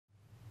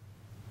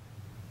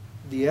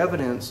the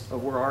evidence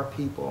of where our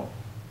people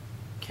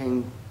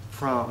came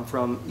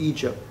from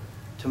Egypt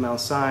to Mount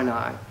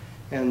Sinai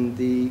and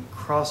the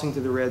crossing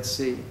through the Red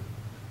Sea,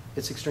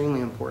 it's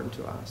extremely important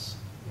to us.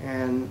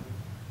 And,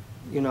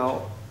 you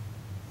know,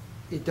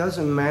 it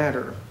doesn't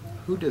matter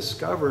who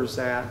discovers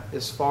that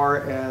as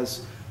far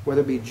as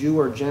whether it be Jew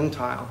or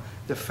Gentile.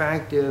 The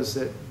fact is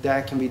that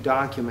that can be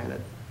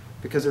documented,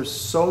 because there's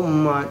so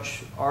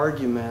much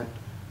argument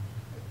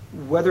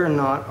whether or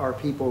not our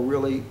people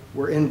really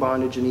were in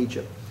bondage in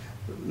Egypt.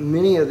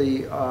 Many of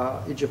the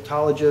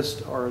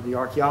Egyptologists or the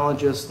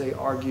archaeologists, they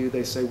argue,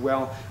 they say,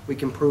 well, we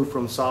can prove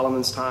from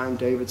Solomon's time,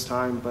 David's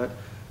time, but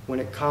when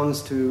it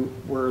comes to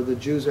were the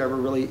Jews ever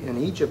really in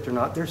Egypt or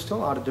not, there's still a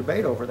lot of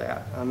debate over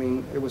that. I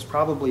mean, it was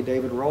probably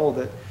David Rohl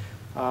that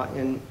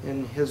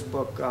in his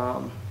book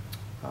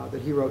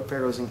that he wrote,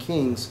 Pharaohs and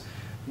Kings,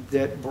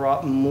 that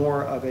brought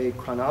more of a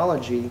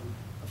chronology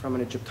from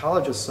an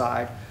Egyptologist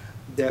side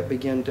that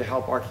began to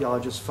help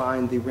archaeologists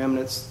find the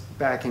remnants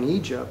back in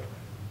Egypt.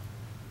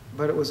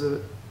 But it was a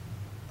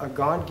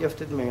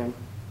God-gifted man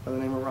by the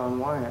name of Ron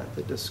Wyatt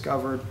that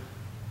discovered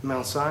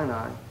Mount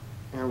Sinai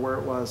and where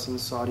it was in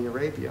Saudi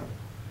Arabia.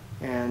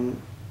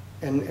 And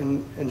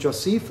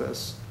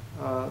Josephus,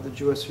 the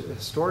Jewish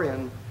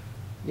historian,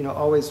 you know,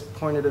 always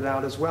pointed it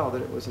out as well,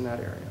 that it was in that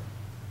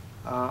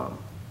area.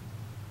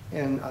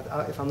 And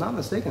if I'm not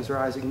mistaken, Sir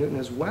Isaac Newton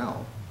as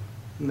well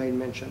made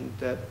mention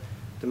that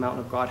the mountain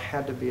of God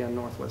had to be in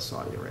northwest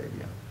Saudi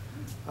Arabia.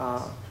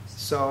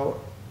 So,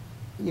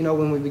 you know,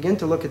 when we begin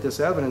to look at this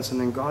evidence, and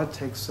then God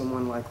takes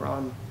someone like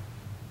Ron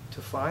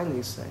to find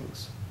these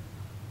things,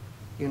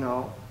 you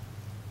know,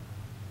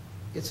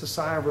 it's a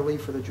sigh of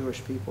relief for the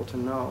Jewish people to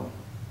know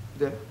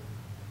that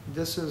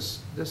this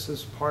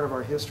is part of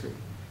our history.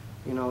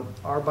 You know,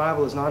 our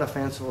Bible is not a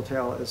fanciful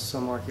tale, as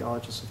some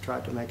archaeologists have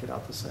tried to make it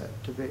out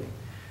to be.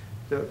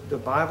 The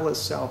Bible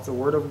itself, the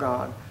Word of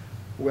God,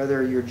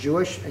 whether you're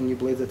Jewish and you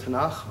believe the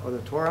Tanakh or the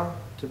Torah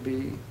to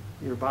be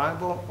your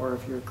Bible, or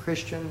if you're a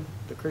Christian,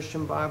 the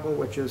Christian Bible,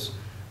 which is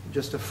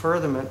just a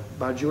furtherment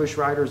by Jewish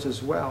writers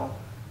as well,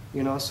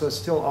 you know, so it's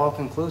still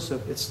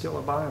all-conclusive. It's still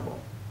a Bible.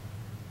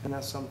 And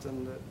that's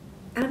something that...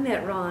 I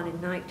met Ron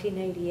in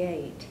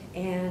 1988,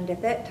 and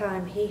at that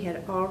time he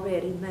had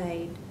already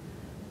made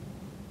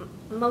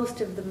most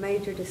of the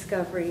major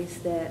discoveries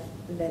that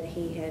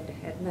he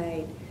had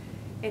made,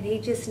 and he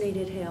just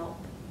needed help.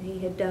 He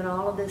had done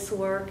all of this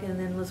work and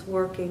then was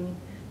working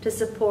to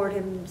support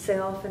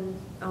himself and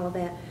all of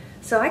that.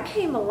 So I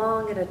came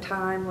along at a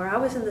time where I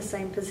was in the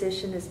same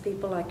position as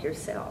people like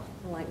yourself,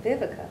 like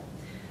Viveka,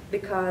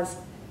 because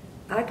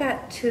I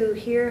got to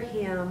hear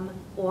him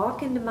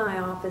walk into my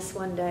office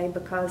one day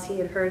because he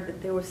had heard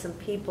that there were some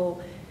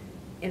people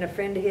in a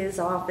friend of his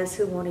office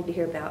who wanted to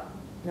hear about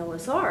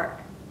Noah's Ark.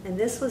 And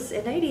this was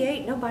in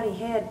 '88, nobody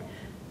had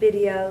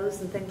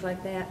videos and things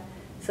like that.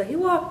 So he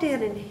walked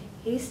in and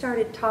he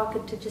started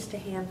talking to just a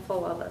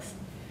handful of us.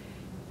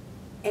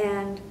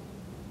 And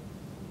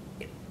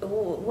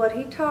what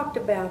he talked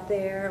about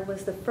there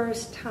was the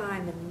first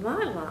time in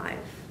my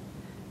life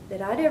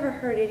that I'd ever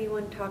heard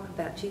anyone talk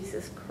about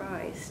Jesus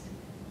Christ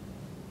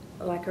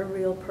like a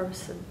real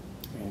person.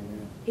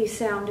 Amen. He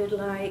sounded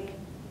like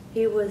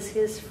he was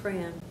his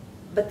friend.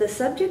 But the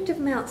subject of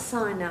Mount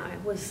Sinai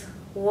was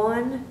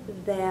one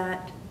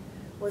that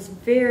was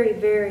very,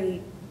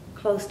 very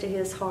close to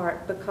his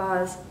heart,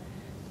 because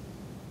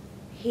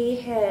he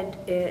had,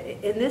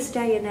 in this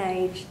day and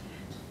age,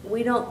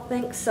 we don't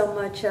think so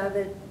much of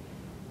it.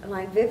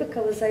 Like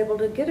Viveka was able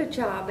to get a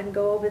job and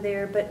go over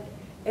there, but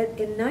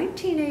in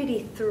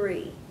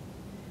 1983,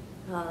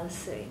 let's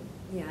see,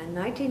 yeah, in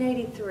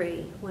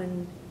 1983,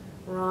 when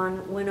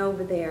Ron went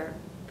over there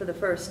for the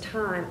first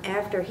time,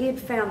 after he had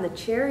found the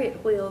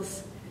chariot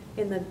wheels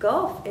in the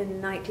Gulf in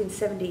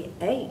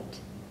 1978,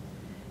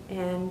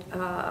 and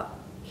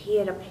he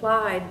had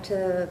applied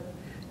to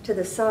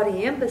the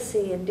Saudi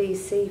embassy in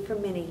D.C. for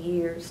many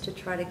years to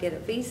try to get a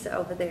visa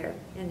over there,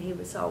 and he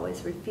was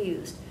always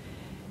refused.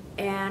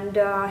 And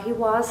he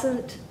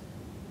wasn't,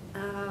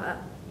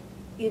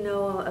 you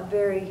know, a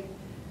very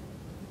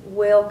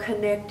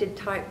well-connected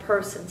type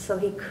person, so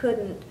he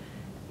couldn't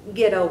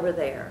get over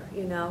there.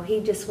 You know,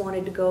 he just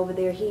wanted to go over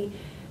there.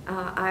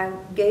 I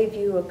gave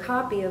you a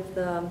copy of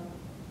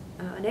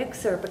an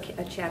excerpt,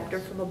 a chapter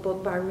from a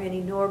book by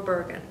Rennie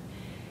Norbergen,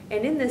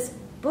 and in this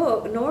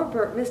book,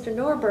 Mr.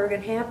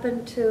 Norbergen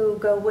happened to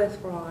go with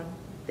Ron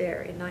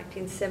there in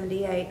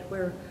 1978,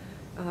 where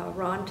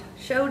Ron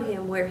showed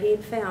him where he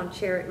had found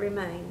chariot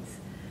remains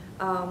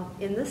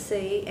in the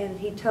sea, and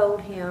he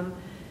told him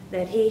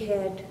that he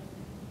had,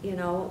 you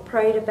know,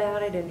 prayed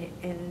about it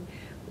and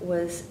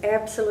was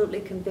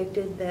absolutely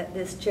convicted that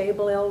this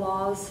Jabal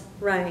el-Law's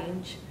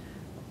range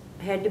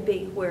had to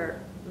be where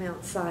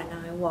Mount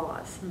Sinai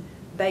was,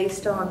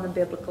 based on the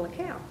biblical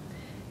account.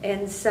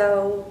 And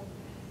so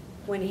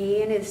when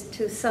he and his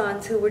two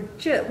sons, who were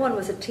one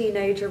was a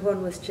teenager,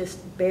 one was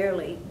just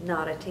barely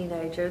not a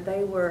teenager,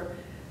 they were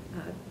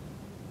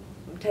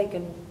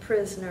taken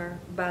prisoner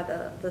by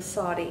the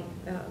Saudi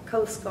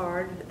Coast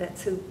Guard,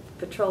 that's who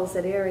patrols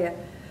that area.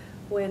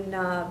 when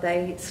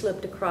they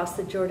slipped across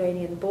the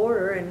Jordanian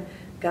border and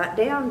got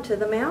down to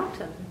the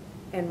mountain.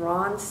 And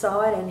Ron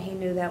saw it, and he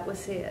knew that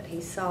was it.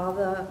 He saw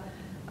the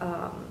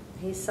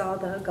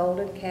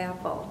golden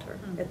calf altar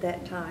at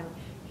that time.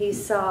 He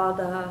saw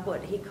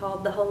what he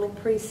called the holy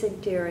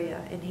precinct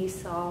area, and he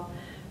saw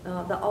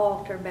the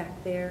altar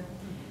back there.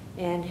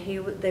 And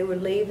they were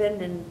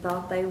leaving and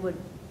thought they would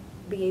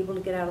be able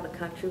to get out of the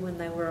country when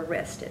they were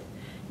arrested.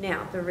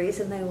 Now, the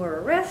reason they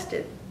were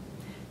arrested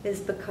is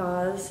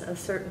because a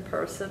certain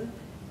person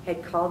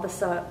had called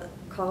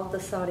the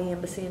Saudi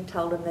embassy and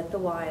told them that the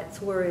Wyatts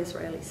were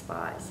Israeli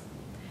spies.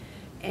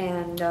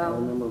 And I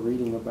remember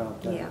reading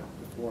about that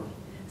before.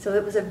 So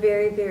it was a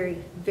very,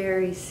 very,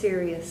 very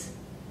serious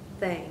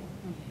thing.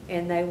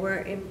 And they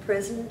were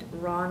imprisoned.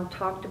 Ron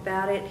talked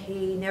about it.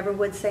 He never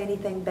would say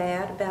anything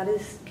bad about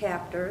his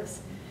captors.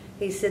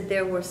 He said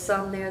there were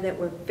some there that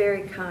were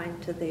very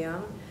kind to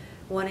them.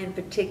 One in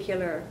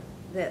particular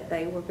that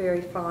they were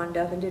very fond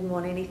of and didn't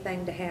want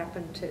anything to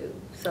happen to.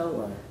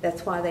 So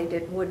that's why they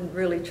wouldn't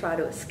really try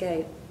to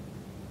escape.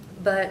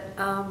 But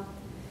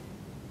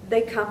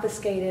they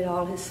confiscated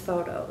all his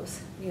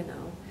photos, you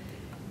know.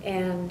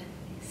 And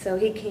so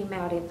he came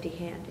out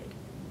empty-handed.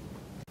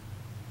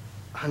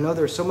 I know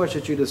there's so much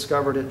that you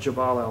discovered at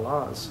Jabal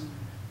al-Az,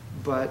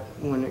 but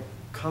when it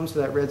comes to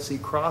that Red Sea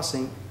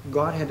crossing,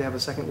 God had to have a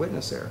second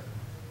witness there.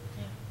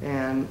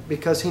 And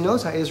because he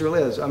knows how Israel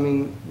is. I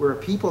mean, we're a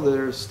people that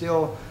are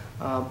still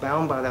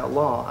bound by that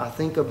law.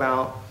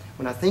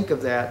 When I think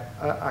of that,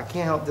 I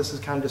can't help, this is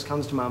kind of just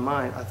comes to my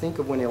mind. I think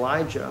of when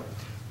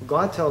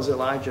God tells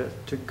Elijah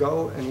to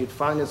go and he'd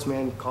find this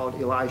man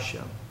called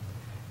Elisha.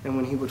 And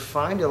when he would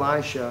find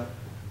Elisha,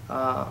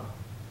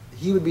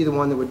 he would be the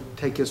one that would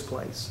take his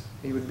place.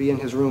 He would be in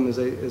his room, as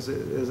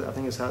I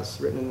think is how it's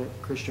written in the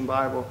Christian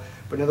Bible.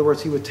 But in other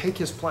words, he would take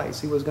his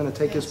place. He was going to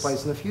take his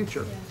place in the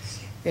future.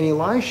 Yes. And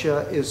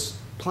Elisha is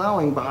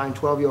plowing behind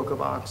 12 yoke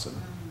of oxen.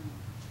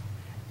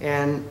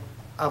 And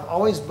I've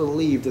always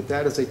believed that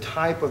that is a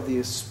type of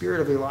the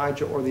spirit of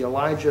Elijah, or the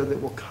Elijah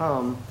that will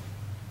come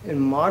in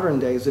modern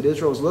days that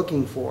Israel is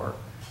looking for.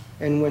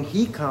 And when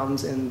he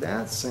comes in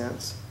that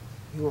sense,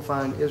 he will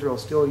find Israel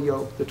still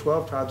yoked, the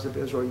 12 tribes of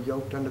Israel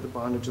yoked under the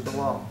bondage of the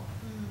law.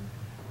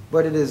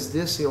 But it is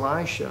this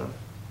Elisha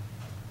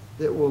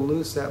that will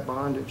loose that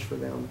bondage for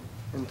them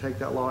and take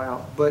that law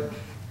out. But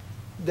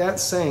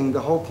that's saying, the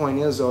whole point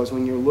is, though, is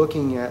when you're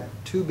looking at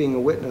being a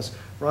witness,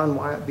 Ron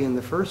Wyatt being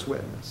the first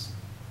witness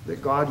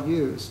that God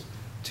used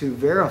to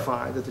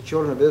verify that the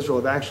children of Israel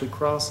have actually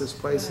crossed this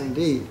place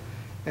indeed.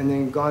 And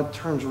then God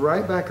turns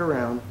right back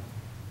around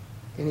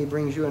and he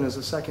brings you in as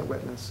a second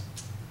witness.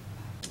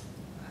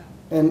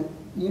 And,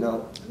 you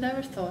know,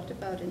 never thought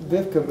about it.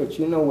 Viveka, but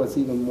you know what's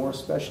even more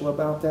special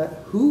about that?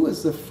 Who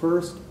was the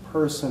first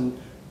person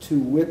to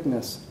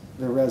witness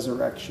the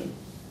resurrection?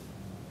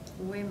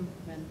 Women.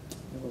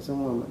 It was a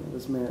woman. It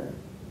was Mary.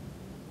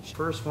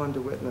 First one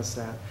to witness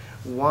that.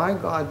 Why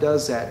God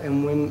does that?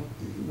 And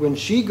when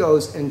she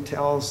goes and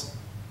tells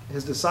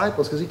his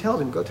disciples, because he tells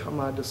them, go tell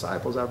my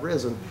disciples I've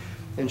risen.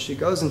 And she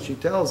goes and she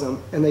tells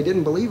them, and they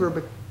didn't believe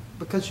her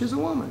because she's a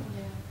woman.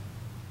 Yeah.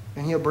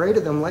 And he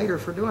upbraided them later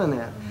for doing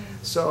that.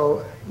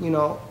 So, you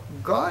know,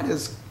 God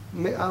is,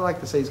 I like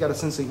to say he's got a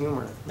sense of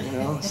humor, you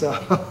know.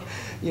 So,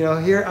 you know,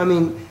 here, I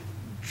mean,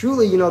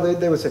 truly, you know,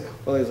 they would say,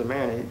 well, he's a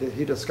man.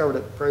 He discovered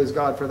it. Praise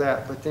God for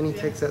that. But then he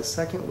takes that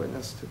second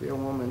witness to be a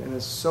woman, and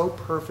is so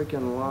perfect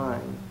in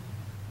line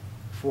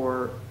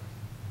for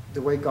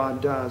the way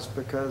God does.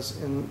 Because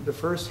in the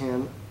first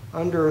hand,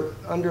 under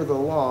the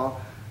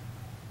law,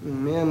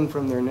 men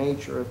from their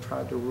nature have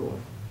tried to rule.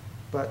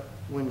 But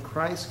when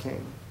Christ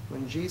came,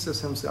 when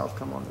Jesus himself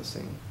come on the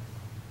scene,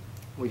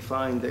 we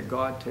find that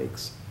God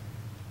takes,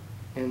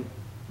 and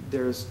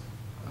there's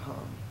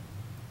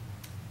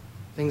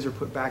things are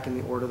put back in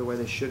the order the way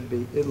they should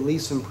be, at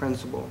least in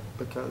principle,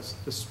 because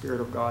the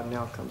Spirit of God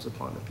now comes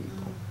upon the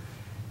people.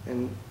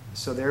 And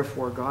so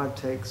therefore God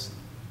takes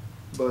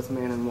both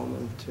man and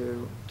woman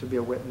to be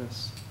a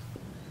witness.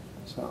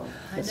 So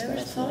I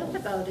never thought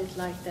about it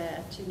like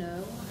that, you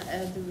know.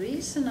 The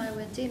reason I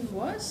went in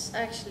was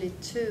actually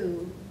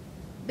to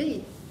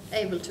be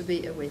able to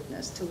be a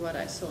witness to what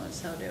I saw in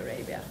Saudi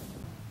Arabia.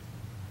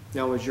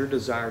 Now, was your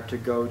desire to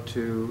go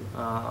to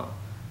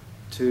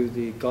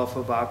the Gulf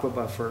of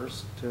Aqaba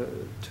first,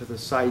 to the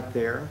site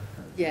there?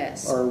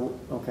 Yes. Or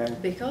okay.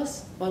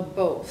 Because, well,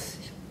 both.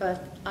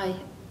 But I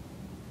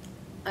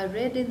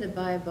read in the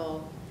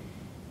Bible,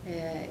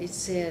 it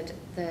said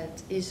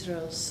that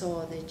Israel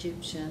saw the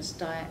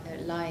Egyptians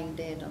lying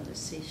dead on the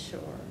seashore.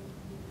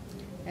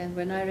 And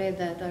when I read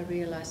that, I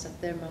realized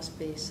that there must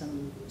be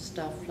some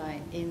stuff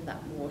lying in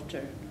that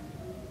water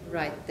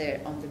right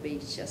there on the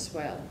beach as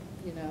well.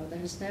 You know, there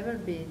has never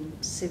been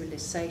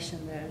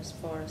civilization there as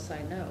far as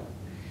I know.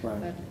 Right.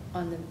 But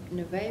on the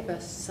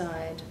Nevada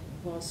side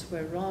was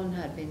where Ron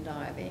had been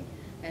diving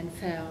and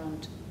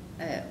found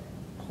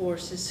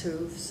horses'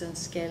 hooves and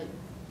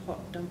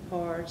skeleton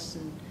parts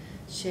and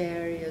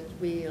chariot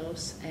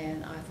wheels,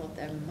 and I thought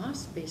there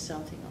must be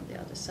something on the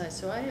other side.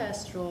 So I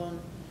asked Ron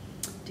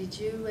did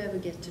you ever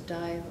get to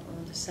dive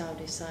on the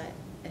Saudi side?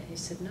 And he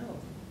said, no,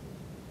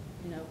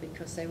 you know,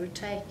 because they were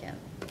taken,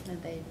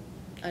 and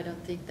I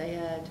don't think they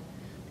had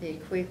the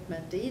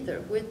equipment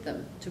either with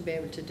them to be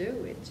able to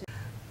do it.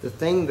 The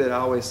thing that I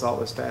always thought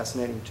was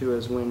fascinating too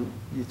is when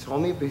you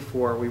told me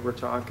before, we were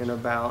talking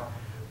about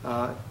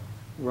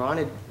Ron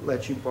had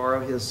let you borrow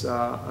his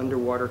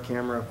underwater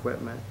camera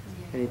equipment,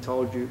 and he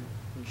told you,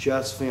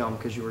 just film,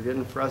 because you were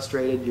getting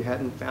frustrated, you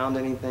hadn't found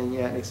anything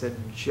yet, and he said,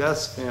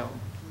 just film.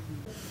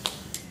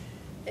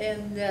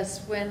 And that's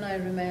when I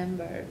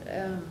remembered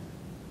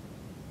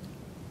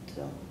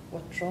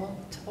what Ron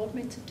told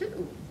me to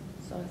do.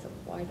 So I thought,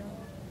 why don't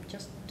I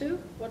just do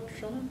what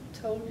Ron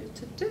told you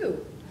to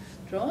do?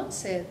 Ron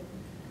said,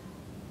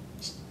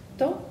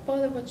 don't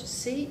bother what you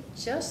see,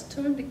 just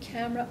turn the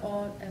camera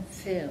on and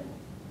film.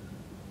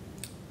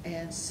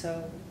 And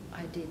so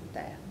I did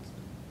that.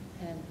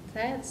 And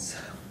that's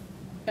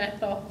when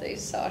all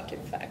these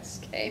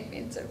artifacts came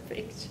into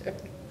picture.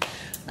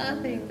 I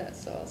think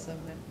that's awesome.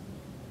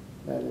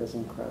 That is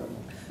incredible.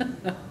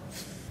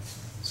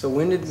 So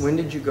when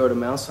did you go to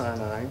Mount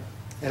Sinai?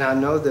 And I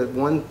know that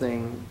one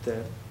thing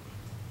that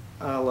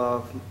I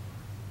love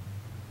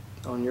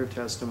on your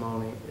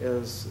testimony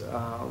is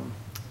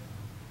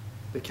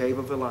the cave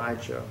of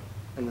Elijah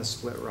and the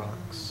split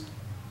rocks.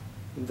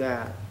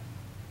 That,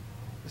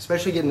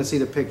 especially getting to see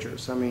the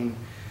pictures. I mean,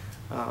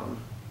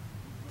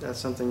 that's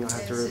something you'll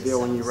have to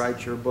reveal when you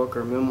write your book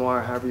or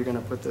memoir, however you're going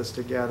to put this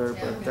together,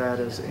 but that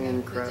is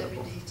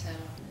incredible.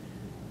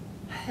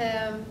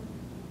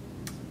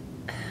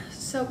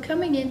 So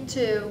coming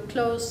into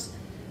close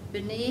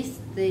beneath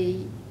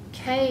the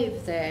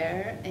cave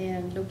there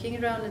and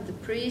looking around at the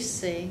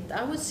precinct,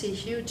 I would see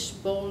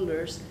huge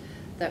boulders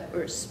that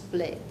were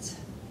split,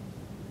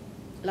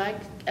 like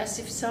as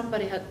if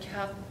somebody had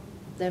cut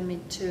them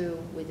in two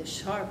with a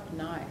sharp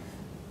knife.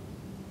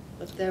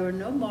 But there were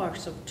no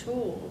marks of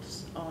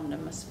tools on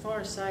them as far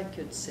as I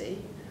could see.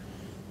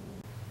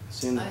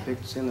 Seeing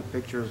the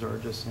pictures are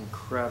just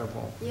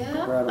incredible. Yeah,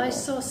 incredible. I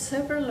saw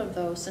several of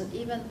those, and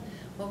even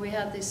when we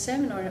had this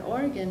seminar in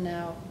Oregon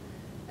now,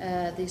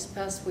 this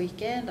past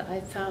weekend, I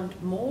found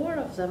more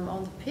of them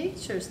on the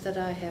pictures that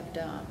I have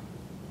done.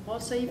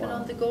 Also, even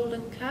on the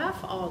golden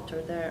calf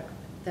altar, there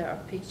are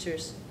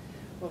pictures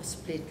of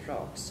split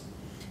rocks.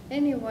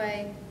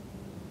 Anyway,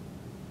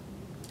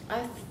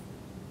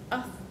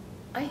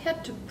 I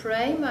had to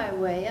pray my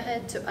way. I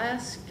had to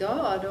ask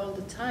God all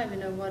the time, you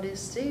know, what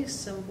is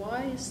this and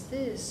why is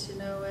this, you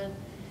know,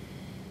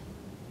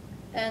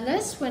 and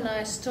that's when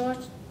I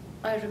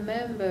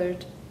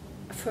remembered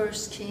 1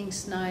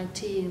 Kings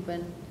 19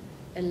 when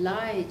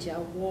Elijah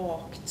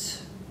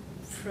walked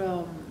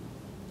from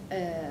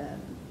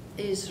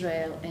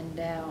Israel and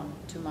down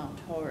to Mount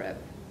Horeb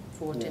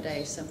 40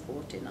 days and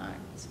 40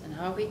 nights, and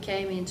how he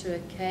came into a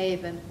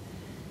cave,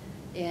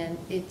 and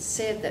it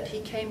said that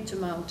he came to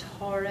Mount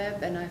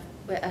Horeb, and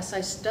as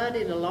I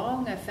studied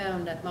along, I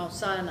found that Mount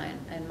Sinai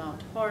and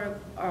Mount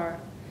Horeb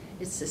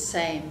it's the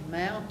same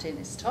mountain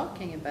it's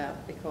talking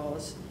about,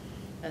 because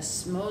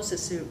as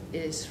Moses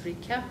is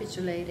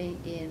recapitulating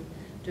in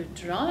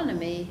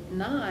Deuteronomy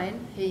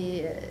 9,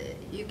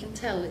 you can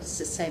tell it's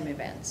the same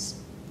events.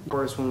 Of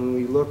course, when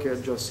we look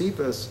at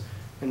Josephus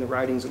and the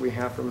writings that we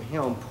have from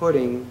him,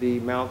 putting the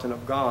mountain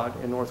of God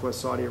in northwest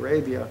Saudi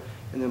Arabia,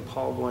 and then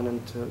Paul going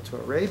into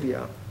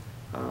Arabia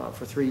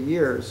for 3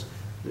 years,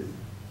 it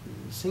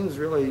seems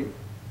really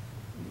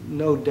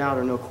no doubt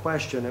or no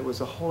question it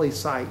was a holy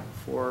site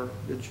for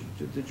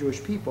the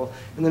Jewish people.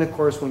 And then, of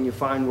course, when you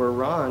find where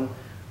Ron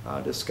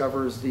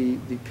discovers the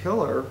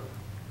pillar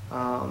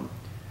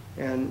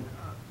and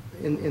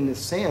in the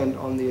sand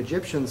on the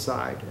Egyptian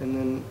side, and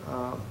then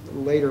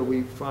later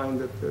we find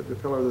that the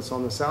pillar that's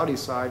on the Saudi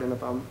side, and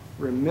if I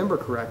remember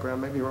correctly, I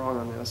may be wrong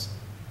on this,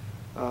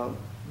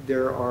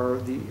 there are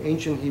the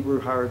ancient Hebrew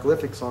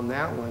hieroglyphics on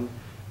that one,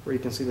 where you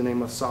can see the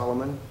name of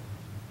Solomon,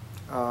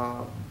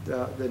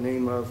 the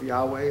name of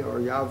Yahweh or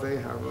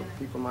Yahweh, however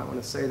people might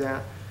want to say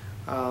that.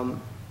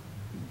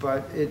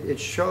 But it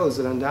shows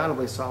that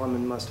undoubtedly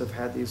Solomon must have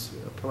had these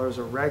pillars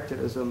erected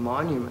as a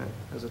monument,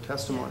 as a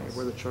testimony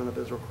where the children of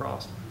Israel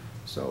crossed.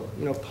 So,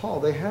 you know, Paul,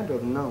 they had to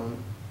have known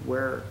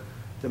where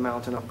the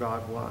mountain of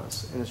God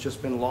was, and it's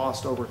just been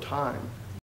lost over time.